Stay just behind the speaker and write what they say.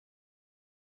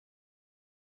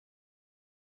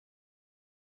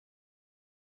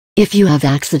If you have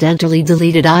accidentally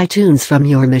deleted iTunes from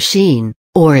your machine,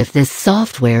 or if this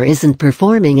software isn't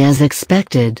performing as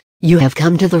expected, you have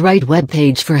come to the right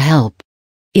webpage for help.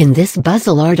 In this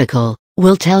Buzzle article,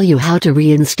 we'll tell you how to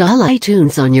reinstall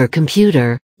iTunes on your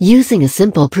computer, using a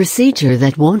simple procedure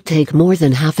that won't take more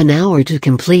than half an hour to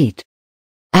complete.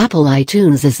 Apple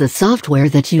iTunes is the software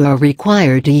that you are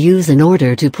required to use in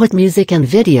order to put music and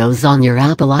videos on your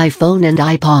Apple iPhone and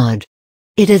iPod.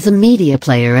 It is a media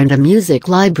player and a music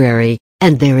library,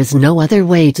 and there is no other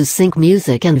way to sync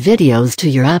music and videos to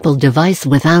your Apple device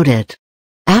without it.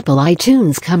 Apple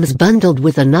iTunes comes bundled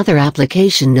with another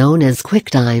application known as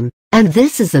QuickTime, and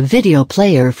this is a video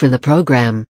player for the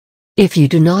program. If you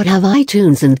do not have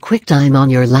iTunes and QuickTime on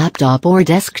your laptop or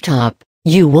desktop,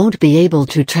 you won't be able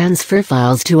to transfer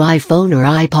files to iPhone or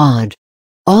iPod.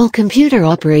 All computer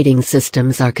operating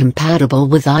systems are compatible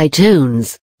with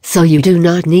iTunes, so you do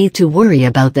not need to worry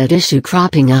about that issue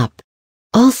cropping up.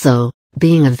 Also,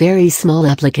 being a very small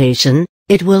application,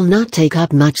 it will not take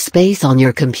up much space on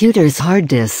your computer's hard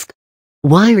disk.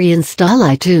 Why reinstall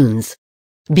iTunes?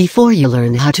 Before you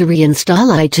learn how to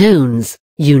reinstall iTunes,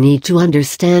 you need to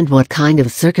understand what kind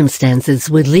of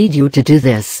circumstances would lead you to do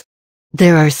this.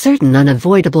 There are certain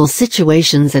unavoidable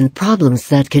situations and problems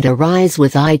that could arise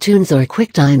with iTunes or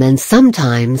QuickTime, and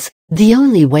sometimes, the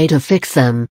only way to fix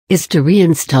them is to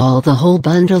reinstall the whole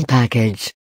bundled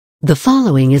package. The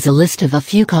following is a list of a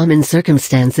few common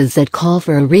circumstances that call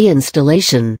for a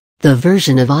reinstallation. The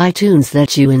version of iTunes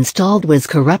that you installed was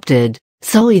corrupted,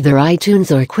 so either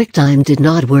iTunes or QuickTime did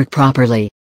not work properly.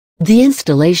 The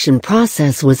installation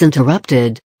process was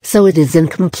interrupted, so it is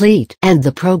incomplete and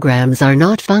the programs are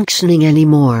not functioning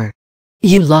anymore.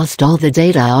 You lost all the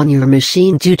data on your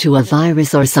machine due to a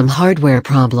virus or some hardware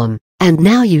problem, and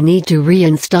now you need to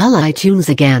reinstall iTunes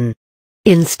again.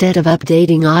 Instead of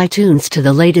updating iTunes to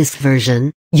the latest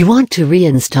version, you want to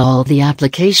reinstall the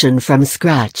application from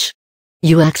scratch.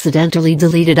 You accidentally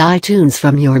deleted iTunes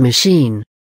from your machine.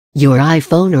 Your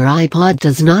iPhone or iPod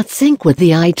does not sync with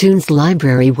the iTunes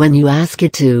library when you ask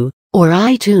it to, or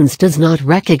iTunes does not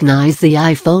recognize the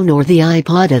iPhone or the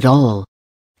iPod at all.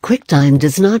 QuickTime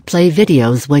does not play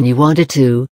videos when you want it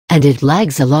to, and it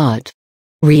lags a lot.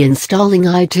 Reinstalling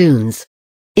iTunes.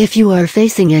 If you are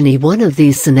facing any one of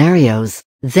these scenarios,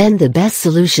 then the best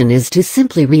solution is to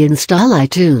simply reinstall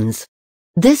iTunes.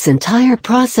 This entire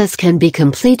process can be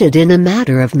completed in a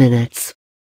matter of minutes.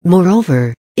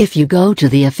 Moreover, if you go to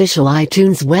the official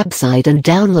iTunes website and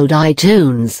download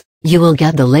iTunes, you will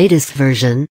get the latest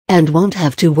version, and won't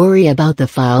have to worry about the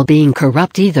file being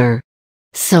corrupt either.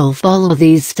 So follow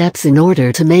these steps in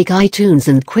order to make iTunes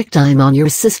and QuickTime on your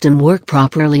system work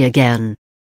properly again.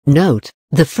 Note: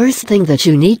 the first thing that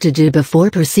you need to do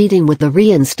before proceeding with the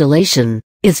reinstallation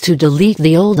is to delete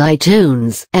the old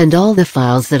iTunes and all the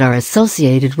files that are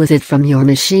associated with it from your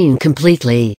machine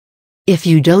completely. If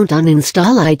you don't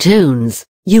uninstall iTunes,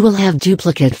 you will have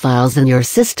duplicate files in your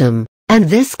system, and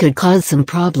this could cause some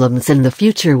problems in the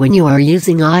future when you are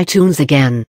using iTunes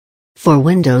again. For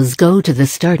Windows, go to the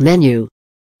Start menu.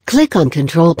 Click on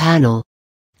Control Panel.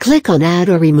 Click on Add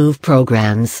or Remove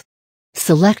Programs.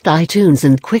 Select iTunes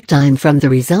and QuickTime from the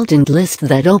resultant list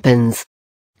that opens.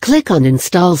 Click on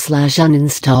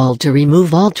Install/Uninstall to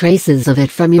remove all traces of it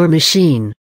from your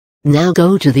machine. Now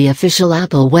go to the official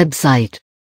Apple website.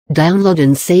 Download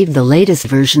and save the latest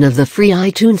version of the free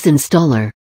iTunes installer.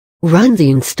 Run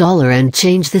the installer and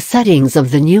change the settings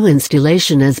of the new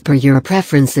installation as per your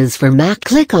preferences. For Mac,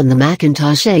 click on the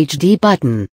Macintosh HD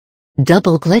button.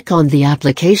 Double-click on the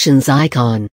applications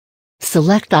icon.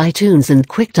 Select iTunes and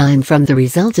QuickTime from the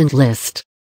resultant list.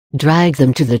 Drag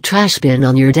them to the trash bin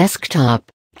on your desktop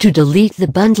to delete the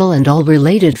bundle and all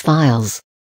related files.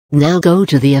 Now go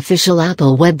to the official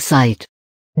Apple website.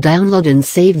 Download and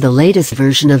save the latest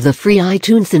version of the free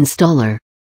iTunes installer.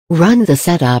 Run the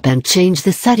setup and change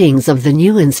the settings of the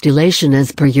new installation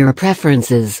as per your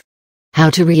preferences.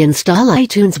 How to reinstall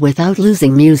iTunes without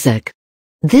losing music.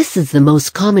 This is the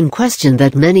most common question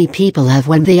that many people have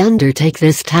when they undertake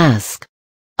this task.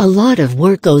 A lot of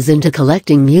work goes into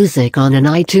collecting music on an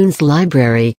iTunes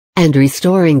library, and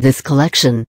restoring this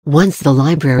collection, once the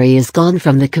library is gone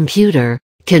from the computer,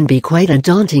 can be quite a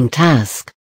daunting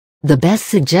task. The best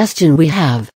suggestion we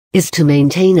have is to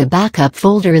maintain a backup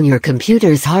folder in your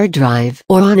computer's hard drive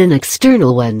or on an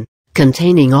external one,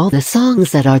 containing all the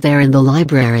songs that are there in the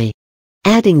library.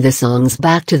 Adding the songs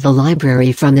back to the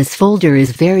library from this folder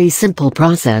is a very simple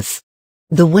process.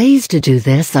 The ways to do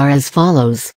this are as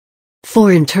follows.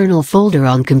 For internal folder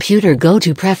on computer, go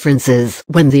to Preferences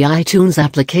when the iTunes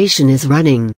application is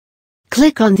running.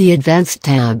 Click on the Advanced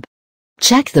tab.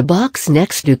 Check the box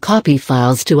next to Copy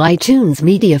Files to iTunes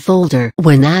Media folder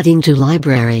when adding to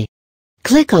library.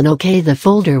 Click on OK. The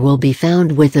folder will be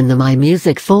found within the My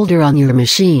Music folder on your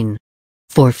machine.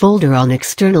 For folder on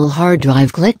external hard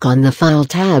drive, click on the File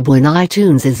tab when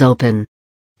iTunes is open.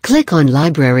 Click on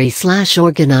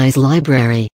Library/Organize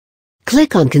Library.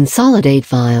 Click on Consolidate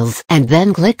Files and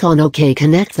then click on OK.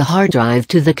 Connect the hard drive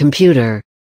to the computer.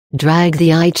 Drag the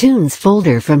iTunes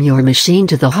folder from your machine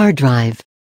to the hard drive.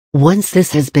 Once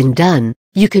this has been done,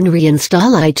 you can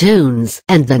reinstall iTunes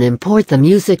and then import the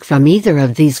music from either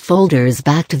of these folders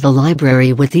back to the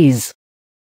library with ease.